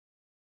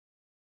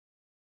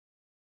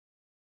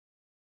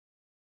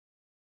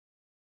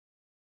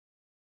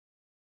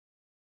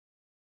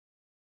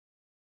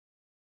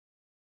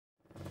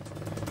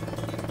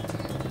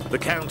The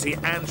County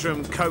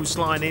Antrim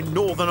coastline in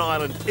Northern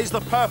Ireland is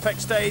the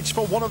perfect stage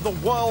for one of the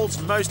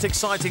world's most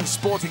exciting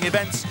sporting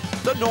events,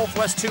 the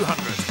Northwest 200.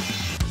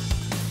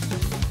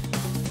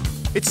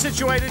 It's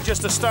situated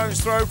just a stone's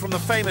throw from the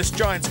famous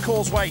Giant's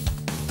Causeway,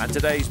 and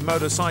today's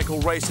motorcycle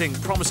racing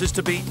promises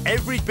to be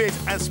every bit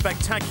as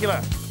spectacular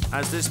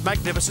as this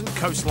magnificent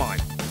coastline.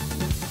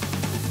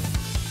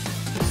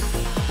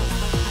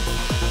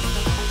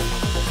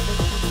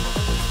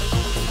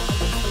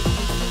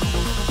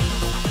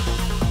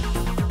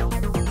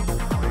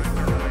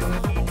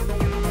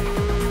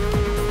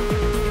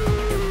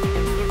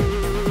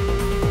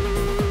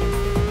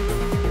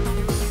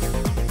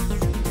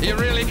 You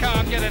really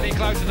can't get any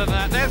closer than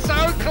that. They're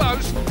so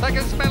close, they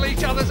can smell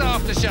each other's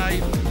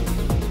aftershave.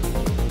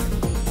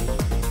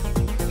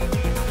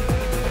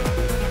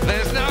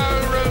 There's no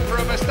room for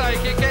a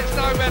mistake. It gets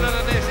no better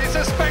than this. It's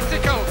a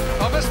spectacle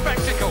of a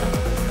spectacle.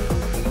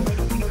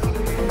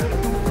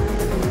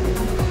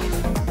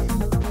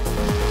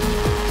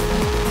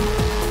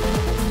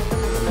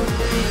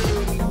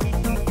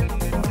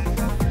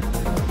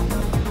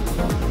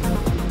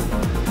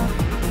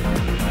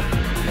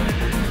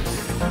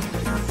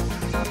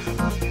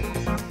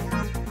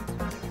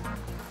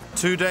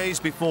 Two days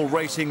before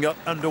racing got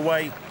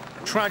underway,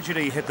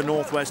 tragedy hit the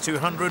Northwest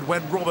 200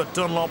 when Robert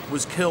Dunlop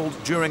was killed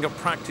during a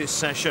practice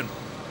session.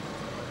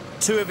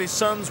 Two of his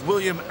sons,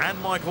 William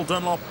and Michael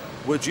Dunlop,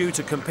 were due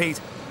to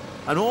compete,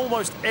 and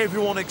almost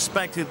everyone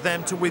expected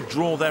them to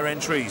withdraw their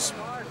entries.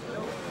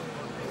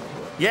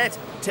 Yet,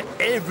 to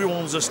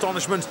everyone's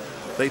astonishment,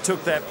 they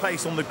took their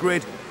place on the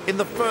grid in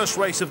the first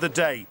race of the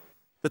day,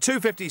 the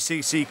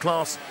 250cc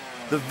class,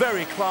 the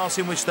very class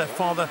in which their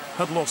father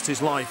had lost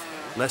his life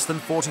less than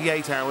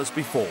 48 hours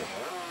before.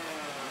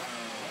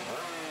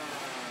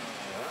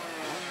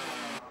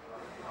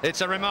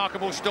 It's a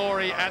remarkable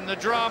story, and the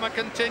drama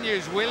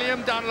continues.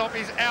 William Dunlop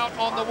is out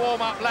on the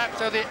warm-up lap,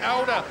 so the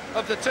elder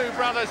of the two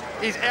brothers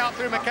is out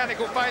through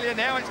mechanical failure.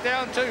 Now it's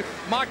down to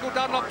Michael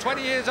Dunlop,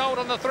 20 years old,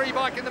 on the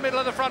 3-bike in the middle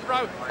of the front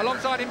row.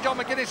 Alongside him, John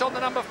McGuinness on the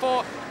number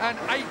 4, and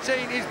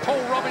 18 is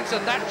Paul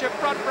Robinson. That's your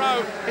front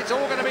row. It's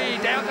all going to be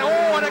down.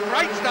 Oh, and a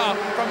great start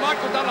from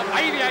Michael Dunlop,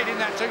 aviating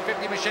that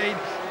 250 machine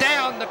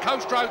down the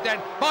coast road then.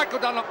 Michael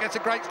Dunlop gets a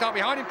great start.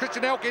 Behind him,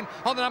 Christian Elkin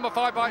on the number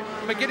 5 bike.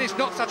 McGuinness,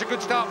 not such a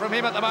good start from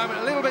him at the moment.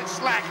 A little bit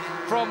slack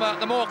from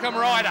the Morecambe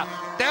rider.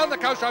 Down the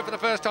coast road for the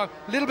first time.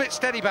 A little bit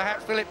steady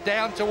perhaps, Philip,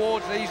 down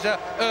towards these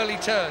early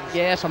turns.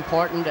 Yeah, it's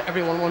important.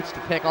 Everyone wants to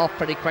pick off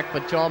pretty quick,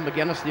 but John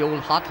McGuinness, the old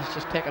hot, has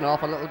just taken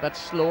off a little bit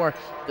slower.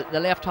 The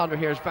left-hander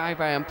here is very,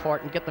 very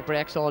important. Get the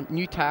brakes on.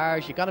 New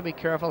tyres, you got to be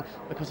careful,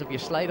 because if you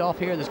slide off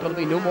here, there's going to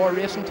be no more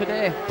racing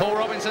today. Paul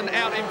Robinson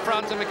out in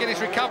front, and McGuinness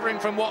recovering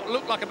from what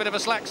looked like a bit of a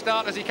slack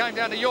start as he came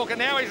down to York, and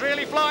now he's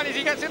really flying as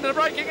he gets into the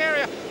braking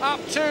area.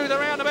 Up to the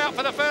roundabout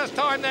for the first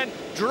time, then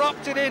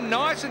dropped it in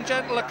nice and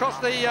gentle across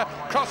the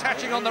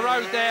cross-hatching on the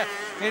road there.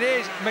 It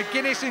is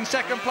McGuinness in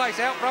second place.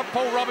 Out front,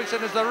 Paul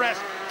Robinson, as the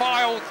rest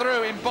file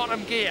through in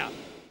bottom gear.